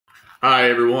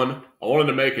Hi everyone, I wanted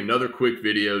to make another quick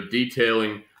video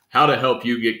detailing how to help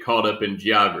you get caught up in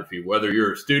geography, whether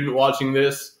you're a student watching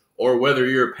this or whether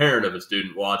you're a parent of a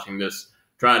student watching this,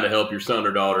 trying to help your son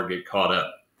or daughter get caught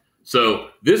up. So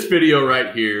this video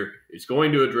right here is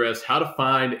going to address how to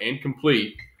find and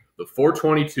complete the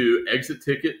 422 exit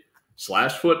ticket /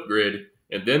 Flipgrid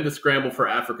and then the Scramble for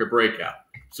Africa breakout.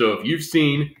 So if you've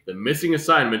seen the missing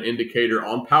assignment indicator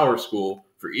on PowerSchool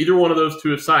for either one of those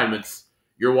two assignments,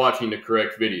 you're watching the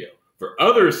correct video. For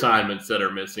other assignments that are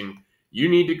missing, you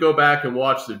need to go back and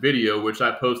watch the video, which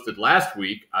I posted last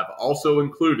week. I've also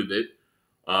included it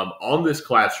on this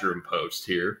classroom post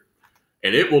here,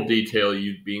 and it will detail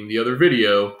you, being the other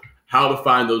video, how to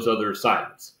find those other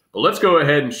assignments. But let's go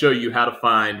ahead and show you how to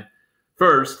find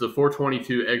first the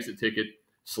 422 exit ticket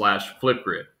 /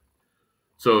 Flipgrid.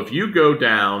 So if you go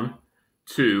down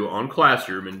to on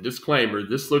Classroom, and disclaimer,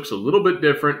 this looks a little bit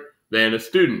different than a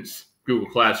student's Google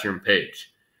Classroom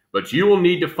page, but you will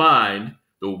need to find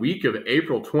the week of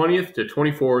April 20th to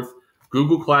 24th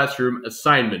Google Classroom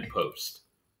assignment post.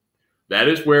 That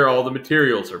is where all the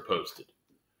materials are posted.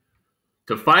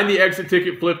 To find the exit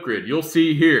ticket Flipgrid, you'll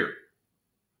see here,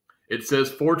 it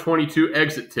says 422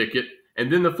 exit ticket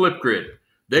and then the Flipgrid.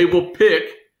 They will pick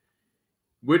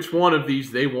which one of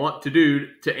these they want to do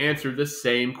to answer the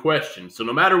same question. So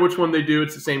no matter which one they do,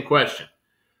 it's the same question.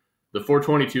 The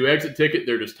 422 exit ticket,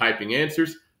 they're just typing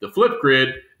answers. The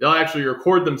Flipgrid, they'll actually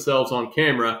record themselves on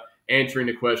camera answering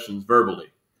the questions verbally.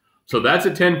 So that's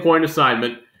a 10-point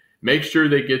assignment. Make sure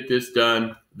they get this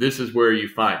done. This is where you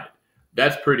find it.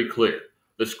 That's pretty clear.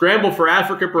 The Scramble for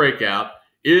Africa breakout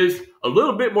is a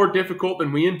little bit more difficult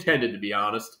than we intended, to be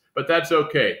honest, but that's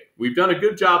okay. We've done a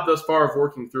good job thus far of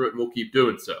working through it, and we'll keep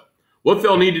doing so. What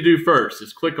they'll need to do first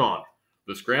is click on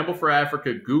the Scramble for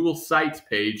Africa Google Sites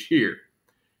page here.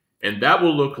 And that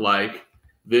will look like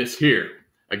this here.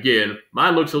 Again,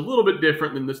 mine looks a little bit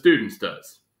different than the students'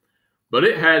 does. But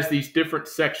it has these different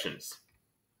sections.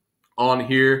 On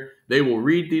here, they will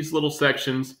read these little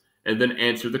sections and then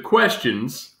answer the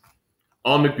questions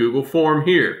on the Google form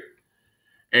here.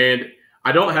 And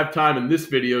I don't have time in this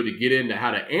video to get into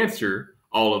how to answer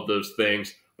all of those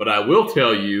things, but I will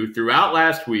tell you, throughout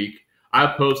last week, I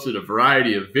posted a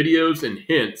variety of videos and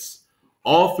hints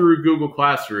all through Google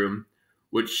Classroom,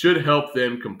 which should help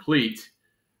them complete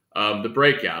the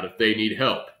breakout if they need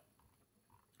help.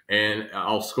 And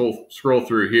I'll scroll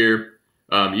through here.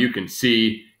 You can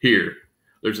see here,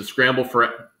 there's a Scramble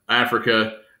for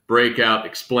Africa breakout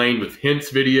explained with hints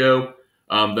video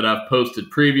that I've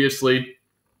posted previously.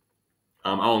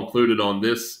 I'll include it on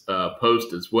this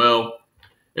post as well.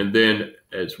 And then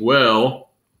as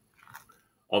well,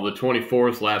 on the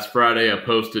 24th, last Friday, I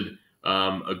posted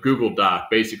a Google Doc,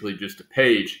 basically just a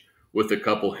page with a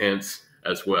couple hints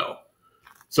as well.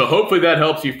 So hopefully that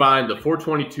helps you find the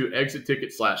 422 exit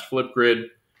ticket / Flipgrid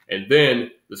and then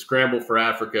the Scramble for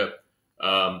Africa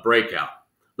breakout.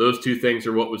 Those two things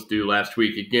are what was due last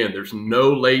week. Again, there's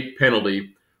no late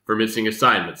penalty for missing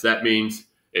assignments. That means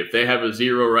if they have a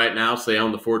 0 right now, say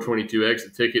on the 422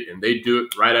 exit ticket, and they do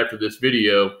it right after this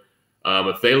video,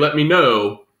 if they let me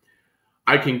know,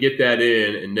 I can get that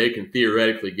in and they can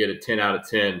theoretically get a 10 out of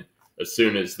 10 as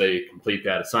soon as they complete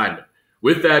that assignment.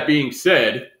 With that being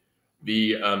said,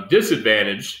 the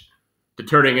disadvantage to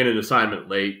turning in an assignment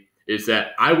late is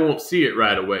that I won't see it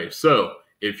right away. So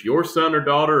if your son or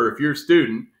daughter, or if you're a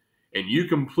student and you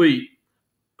complete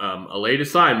a late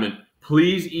assignment,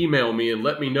 please email me and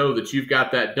let me know that you've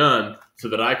got that done so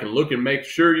that I can look and make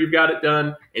sure you've got it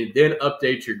done and then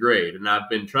update your grade. And I've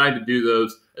been trying to do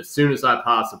those as soon as I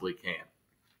possibly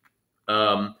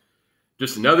can.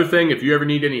 Just another thing, if you ever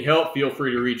need any help, feel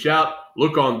free to reach out.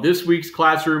 Look on this week's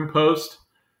classroom post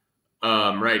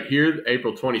right here,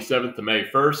 April 27th to May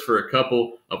 1st, for a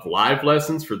couple of live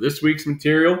lessons for this week's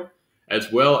material,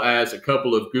 as well as a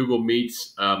couple of Google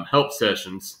Meets help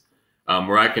sessions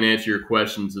where I can answer your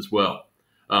questions as well.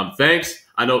 Thanks.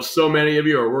 I know so many of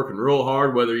you are working real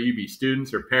hard, whether you be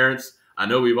students or parents. I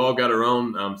know we've all got our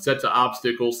own sets of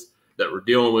obstacles that we're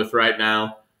dealing with right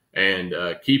now. And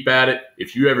keep at it.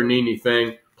 If you ever need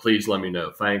anything, please let me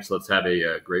know. Thanks. Let's have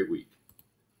a great week.